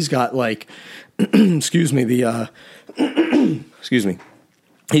 man. He's got like, excuse me,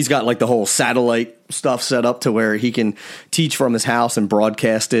 he's got like the whole satellite stuff set up to where he can teach from his house and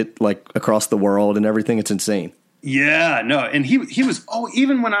broadcast it like across the world and everything. It's insane. Yeah, no, and he was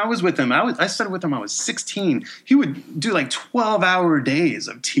even when I was with him, I started with him. I was 16. He would do like 12-hour days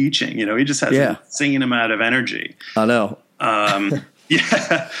of teaching. You know, he just has an insane amount of energy. I know.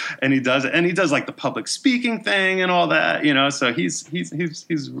 Yeah, and he does like the public speaking thing and all that, you know. So he's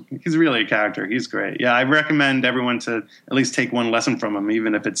really a character. He's great. Yeah, I recommend everyone to at least take one lesson from him,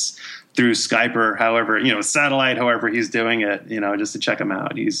 even if it's through Skype or however, you know, satellite, however he's doing it, you know, just to check him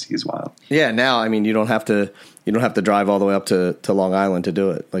out. He's wild. Yeah, now I mean you don't have to drive all the way up to Long Island to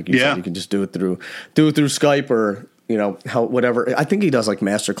do it. Like you said, you can just do it through Skype or, you know, whatever. I think he does like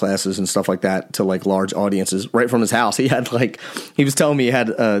master classes and stuff like that to like large audiences right from his house. He was telling me he had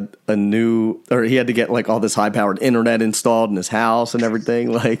he had to get like all this high powered internet installed in his house and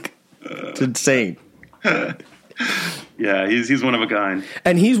everything. Like it's insane. Yeah, he's one of a kind.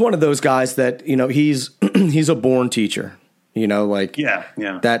 And he's one of those guys that, you know, he's a born teacher, you know, like that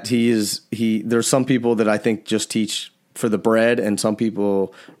there's some people that I think just teach for the bread, and some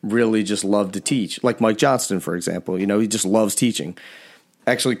people really just love to teach, like Mike Johnston, for example. You know, he just loves teaching.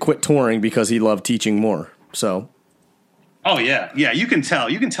 Actually quit touring because he loved teaching more. So oh yeah, you can tell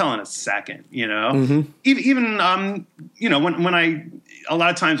in a second, you know. Even you know, when I a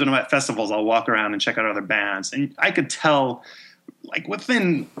lot of times when I'm at festivals, I'll walk around and check out other bands, and I could tell like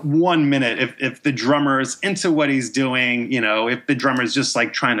within 1 minute if the drummer is into what he's doing, you know, if the drummer is just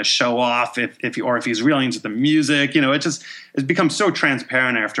like trying to show off, if he's really into the music, you know, it's become so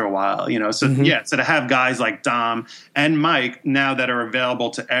transparent after a while, you know. So so to have guys like Dom and Mike now that are available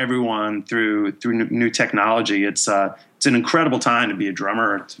to everyone through new technology, it's an incredible time to be a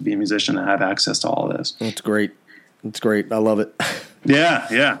drummer, to be a musician, and have access to all of this. It's great. I love it.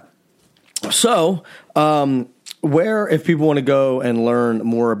 Yeah. So, where, if people want to go and learn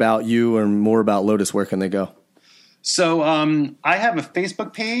more about you and more about Lotus, where can they go? So I have a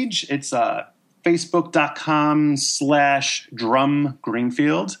Facebook page. It's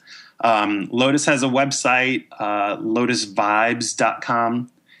facebook.com/drumgreenfield. Lotus has a website,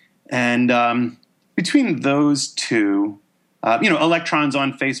 lotusvibes.com. And between those two, you know, Electron's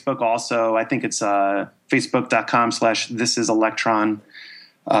on Facebook also. I think it's facebook.com/thisiselectron.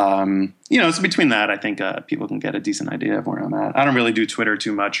 You know, so between that, I think people can get a decent idea of where I'm at. I don't really do Twitter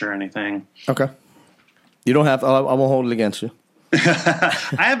too much or anything. Okay. You don't have, I won't hold it against you. I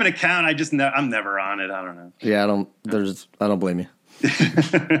have an account. I'm never on it. I don't know. Yeah, I don't blame you.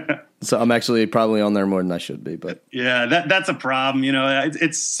 So I'm actually probably on there more than I should be, but yeah, that's a problem. You know,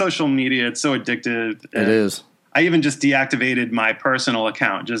 it's social media. It's so addictive. It is. I even just deactivated my personal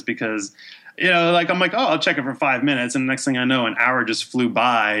account just because, you know, like I'm like, oh, I'll check it for 5 minutes, and the next thing I know, an hour just flew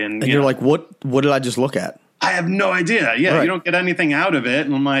by, and you're like, what did I just look at? I have no idea. Yeah, right. You don't get anything out of it,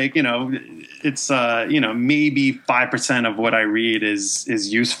 and I'm like, you know, it's you know, maybe 5% of what I read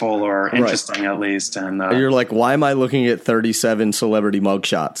is useful or interesting at least, and you're like, why am I looking at 37 celebrity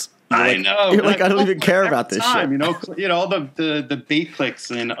mugshots? I know. You're like, I don't even care about this shit. You know, all the bait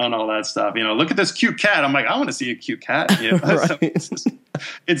clicks and on all that stuff. You know, look at this cute cat. I'm like, I want to see a cute cat. You know? Right. So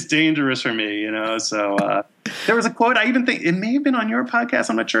it's dangerous for me. You know. So there was a quote. I even think it may have been on your podcast.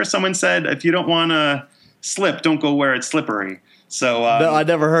 I'm not sure. Someone said, "If you don't want to slip, don't go where it's slippery." So no, I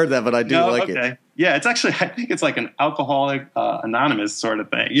never heard that, but I do like it. Yeah, it's actually, I think it's like an Alcoholic Anonymous sort of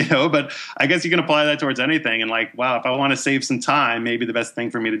thing, you know, but I guess you can apply that towards anything. And like, wow, if I want to save some time, maybe the best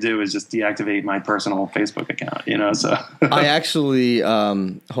thing for me to do is just deactivate my personal Facebook account, you know, so. I actually,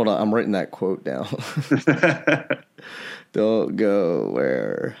 hold on, I'm writing that quote down. Don't go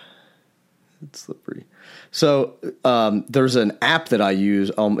where it's slippery. So there's an app that I use.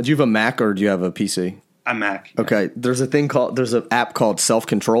 Do you have a Mac or do you have a PC? A Mac. Yeah. Okay. There's an app called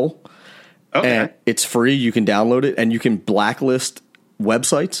Self-Control. Okay. And it's free. You can download it and you can blacklist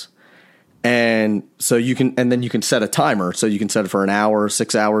websites. And so then you can set a timer. So you can set it for an hour,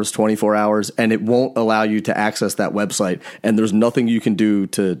 6 hours, 24 hours, and it won't allow you to access that website. And there's nothing you can do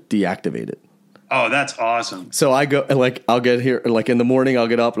to deactivate it. Oh, that's awesome. So I'll get here, like in the morning, I'll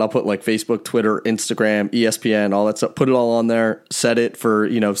get up and I'll put like Facebook, Twitter, Instagram, ESPN, all that stuff, put it all on there, set it for,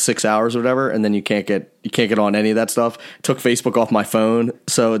 6 hours or whatever. And then you can't get on any of that stuff. Took Facebook off my phone.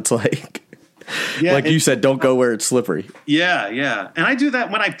 So it's like, Yeah, like you said, don't go where it's slippery. Yeah, yeah. And I do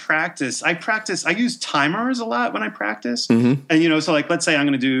that when I practice. I use timers a lot when I practice. Mm-hmm. And, so like, let's say I'm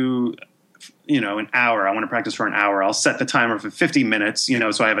going to do, an hour. I want to practice for an hour. I'll set the timer for 50 minutes,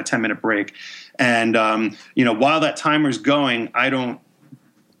 so I have a 10-minute break. And, while that timer's going, I don't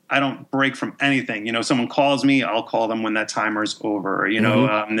break from anything. Someone calls me, I'll call them when that timer's over.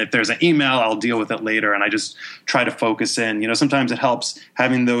 If there's an email, I'll deal with it later. And I just try to focus in. Sometimes it helps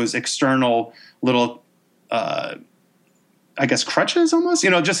having those external little, crutches almost.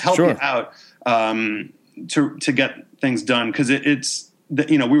 Just help you out to get things done, because it's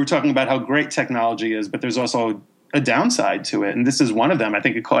we were talking about how great technology is, but there's also a downside to it, and this is one of them. I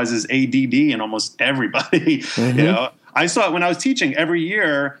think it causes ADD in almost everybody. Mm-hmm. I saw it when I was teaching. Every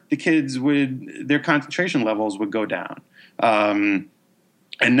year, the kids their concentration levels would go down. And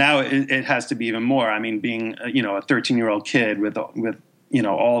now it has to be even more. I mean, being, a 13-year-old kid with having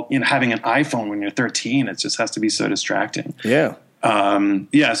an iPhone when you're 13, it just has to be so distracting. Yeah.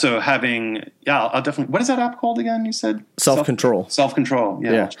 So I'll definitely, what is that app called again? You said Self-Control. Self-Control.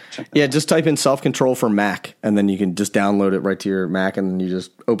 Yeah. Yeah. Just type in Self-Control for Mac, and then you can just download it right to your Mac, and then you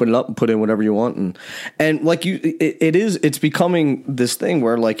just open it up and put in whatever you want. And like it's becoming this thing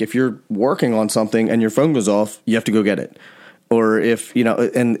where, like, if you're working on something and your phone goes off, you have to go get it. Or if,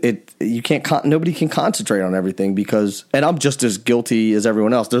 nobody can concentrate on everything because, and I'm just as guilty as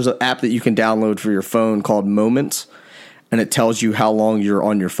everyone else. There's an app that you can download for your phone called Moments, and it tells you how long you're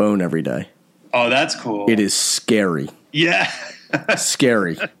on your phone every day. Oh, that's cool. It is scary. Yeah.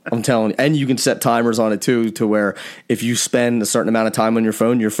 Scary. I'm telling you. And you can set timers on it too, to where if you spend a certain amount of time on your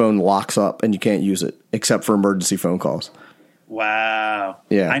phone locks up and you can't use it except for emergency phone calls. Wow.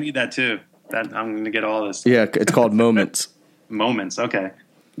 Yeah. I need that too. I'm going to get all this. Yeah. It's called Moments. Moments. Okay.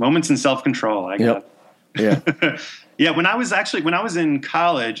 Moments and self-control. I got it. Yeah. Yeah, when I was in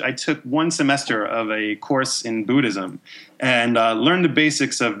college, I took one semester of a course in Buddhism and learned the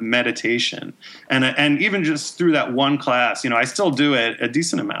basics of meditation. And even just through that one class, I still do it a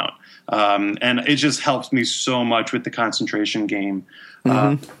decent amount. And it just helps me so much with the concentration game.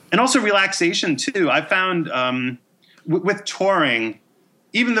 And also relaxation, too. I found with touring,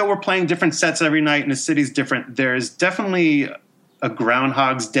 even though we're playing different sets every night and the city's different, there's definitely a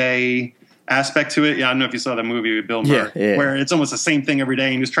Groundhog's Day aspect to it. Yeah, I don't know if you saw the movie with Bill Murray, where it's almost the same thing every day,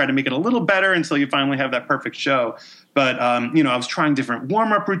 and you just try to make it a little better until you finally have that perfect show. But, I was trying different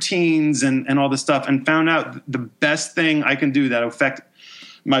warm-up routines and all this stuff, and found out the best thing I can do that affect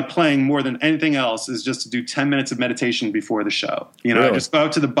my playing more than anything else is just to do 10 minutes of meditation before the show. Really? I just go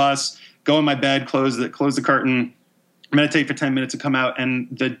out to the bus, go in my bed, close the curtain, meditate for 10 minutes and come out. And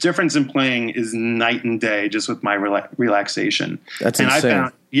the difference in playing is night and day just with my relaxation. That's insane.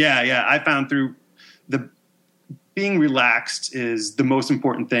 I found through being relaxed is the most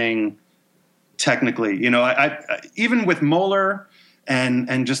important thing technically. I even with Moeller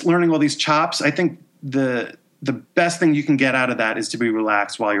and just learning all these chops, I think the best thing you can get out of that is to be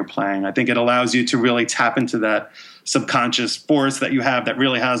relaxed while you're playing. I think it allows you to really tap into that subconscious force that you have that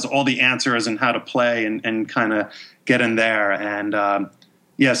really has all the answers and how to play and kind of get in there. And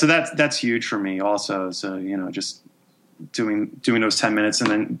so that's huge for me also. So, just doing those 10 minutes and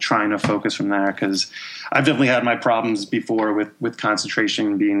then trying to focus from there, because I've definitely had my problems before with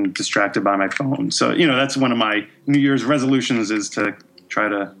concentration, being distracted by my phone. So, that's one of my New Year's resolutions is to try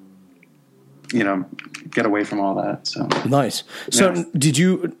to, get away from all that. So nice. So did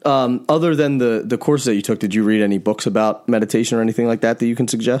you, other than the courses that you took, did you read any books about meditation or anything like that you can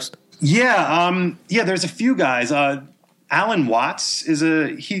suggest? Yeah. There's a few guys. Alan Watts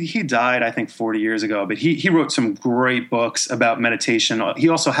he died, I think 40 years ago, but he wrote some great books about meditation. He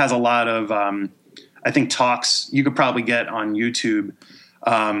also has a lot of, I think, talks you could probably get on YouTube.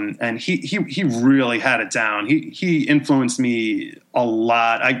 And he really had it down. He influenced me a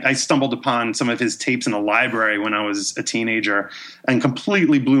lot. I stumbled upon some of his tapes in the library when I was a teenager and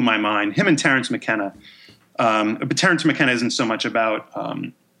completely blew my mind. Him and Terence McKenna. But Terence McKenna isn't so much about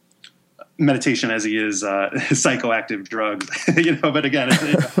meditation as he is psychoactive drugs, but again,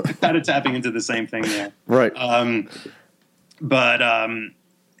 it's kind of tapping into the same thing there. Right. But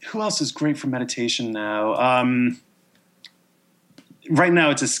who else is great for meditation now? Right now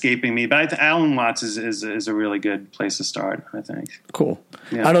it's escaping me, but Alan Watts is a really good place to start, I think. Cool.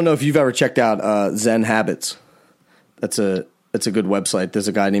 Yeah. I don't know if you've ever checked out Zen Habits. That's a good website. There's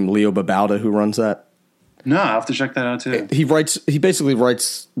a guy named Leo Babauta who runs that. No, I'll have to check that out too. He basically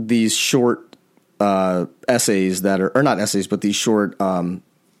writes these short essays that are, or not essays, but these short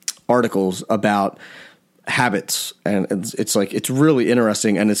articles about habits, and it's like it's really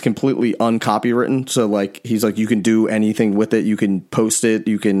interesting, and it's completely uncopywritten. So like he's like, you can do anything with it, you can post it,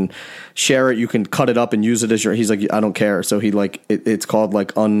 you can share it, you can cut it up and use it as your. He's like, I don't care. So he like it's called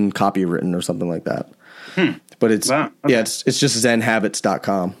like uncopywritten or something like that. But it's Wow. Okay. yeah, it's just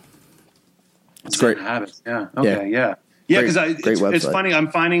zenhabits.com. It's Zen great. Habits. Yeah. Okay. Yeah. Great Because it's website. funny. I'm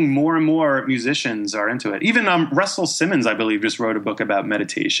finding more and more musicians are into it. Even Russell Simmons, I believe, just wrote a book about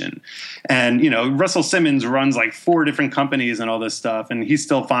meditation. And, you know, Russell Simmons runs like 4 different companies and all this stuff. And he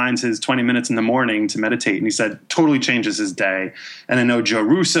still finds his 20 minutes in the morning to meditate. And he said totally changes his day. And I know Joe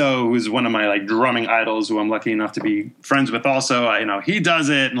Russo, who's one of my like drumming idols, who I'm lucky enough to be friends with also. You know, he does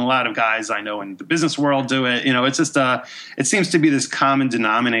it. And a lot of guys I know in the business world do it. You know, it's just it seems to be this common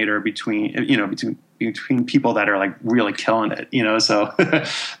denominator between people that are like really killing it, you know, so, but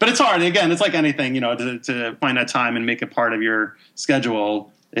it's hard. Again, it's like anything, you know, to find that time and make it part of your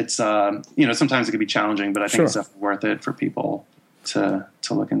schedule. It's, you know, sometimes it can be challenging, but I think it's definitely worth it for people to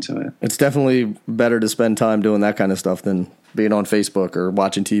look into it. It's definitely better to spend time doing that kind of stuff than being on Facebook or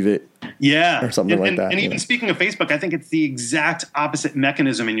watching TV. Yeah. Or something like that. And even speaking of Facebook, I think it's the exact opposite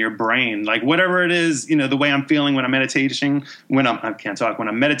mechanism in your brain. Like whatever it is, you know, the way I'm feeling when I'm meditating, when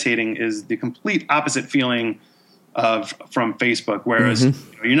I'm meditating is the complete opposite feeling from Facebook. Whereas you know,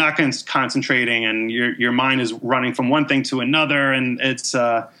 you're not concentrating and your mind is running from one thing to another. And it's,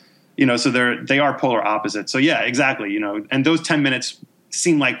 you know, so they are polar opposites. So yeah, exactly. You know, and those 10 minutes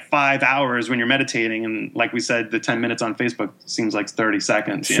seem like 5 hours when you're meditating, and like we said, the 10 minutes on Facebook seems like 30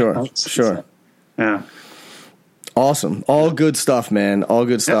 seconds. Sure. Yeah. Awesome. All good stuff, man. All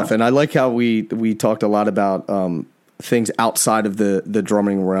good stuff. Yeah. And I like how we talked a lot about things outside of the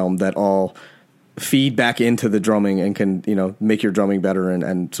drumming realm that all feed back into the drumming and can, you know, make your drumming better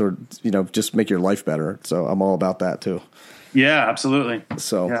and sort of, you know, just make your life better. So I'm all about that too. Yeah, absolutely.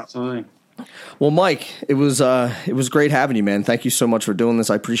 So yeah, absolutely. Well, Mike, it was great having you, man. Thank you so much for doing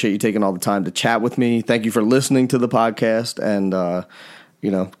this. I appreciate you taking all the time to chat with me. Thank you for listening to the podcast, and you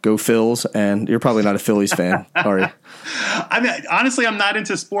know, go Phils. And you're probably not a Phillies fan, are you? I mean, honestly, I'm not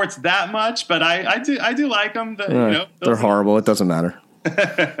into sports that much, but I do like them. You know, they're horrible. It doesn't matter.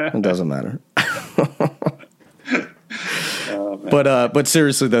 It doesn't matter. But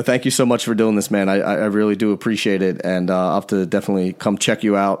seriously though, thank you so much for doing this, man. I really do appreciate it, and I'll have to definitely come check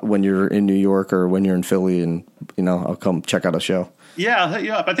you out when you're in New York or when you're in Philly, and you know, I'll come check out a show. Yeah, I'll hit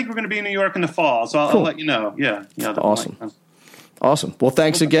you up. I think we're going to be in New York in the fall, so I'll let you know. Yeah. Awesome. Awesome. Well,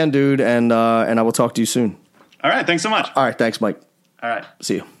 thanks again, dude, and I will talk to you soon. All right, thanks so much. All right, thanks, Mike. All right,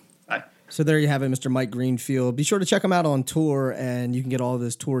 see you. Bye. So there you have it, Mr. Mike Greenfield. Be sure to check him out on tour, and you can get all of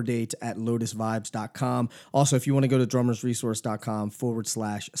his tour dates at lotusvibes.com. Also, if you want to go to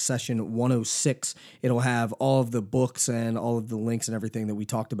drummersresource.com/session106, it'll have all of the books and all of the links and everything that we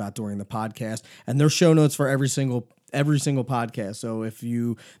talked about during the podcast. And there's show notes for every single podcast. So if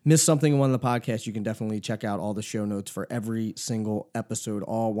you miss something in one of the podcasts, you can definitely check out all the show notes for every single episode,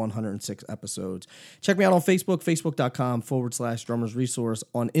 all 106 episodes. Check me out on Facebook, facebook.com/Drummers Resource,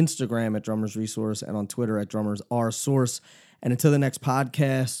 on Instagram at Drummers Resource, and on Twitter at Drummers R Source. And until the next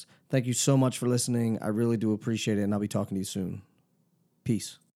podcast, thank you so much for listening. I really do appreciate it, and I'll be talking to you soon.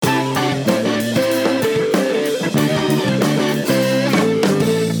 Peace.